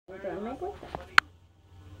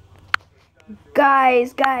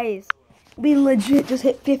Guys, we legit just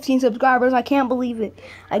hit 15 subscribers. I can't believe it.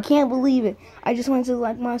 I just went to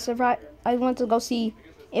I went to go see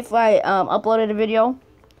if I uploaded a video.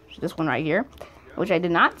 This one right here, which I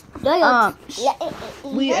did not.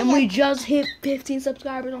 We just hit 15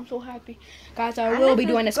 subscribers. I'm so happy, guys. I will be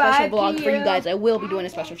doing a special vlog for you guys. I will be doing a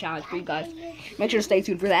special challenge for you guys. Make sure to stay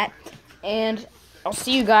tuned for that, and I'll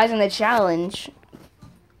see you guys in the challenge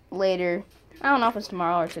later. I don't know if it's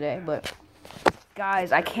tomorrow or today, but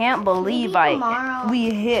guys, I can't believe we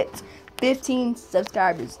hit 15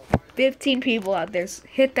 subscribers. 15 people out there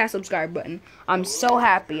hit that subscribe button. I'm so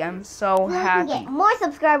happy. I'm so happy. Get more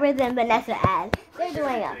subscribers than Vanessa Ad. They're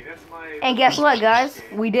doing it. And guess what, guys?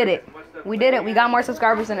 We did it. We got more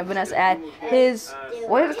subscribers than Vanessa Ad. His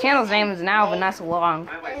channel's name is now Vanessa Long.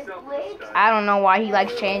 I don't know why he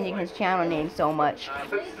likes changing his channel name so much.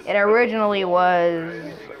 It originally was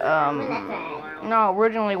it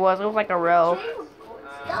was like a real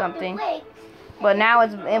something. But now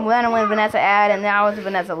it went Vanessa Ad, and now it's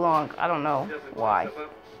Vanessa Long. I don't know why.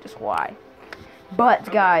 Just why.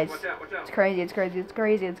 But guys, it's crazy.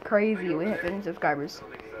 We hit 15 subscribers.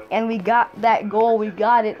 And we got that goal. We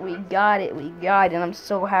got it. And I'm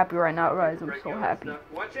so happy right now, guys. I'm so happy.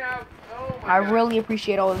 I really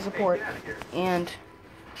appreciate all the support. And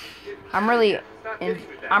I'm really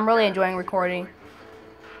enjoying recording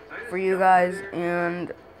for you guys,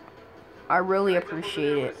 and I really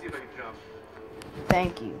appreciate it.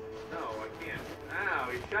 Thank you. No, I can't. Ow,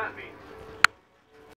 he shot me.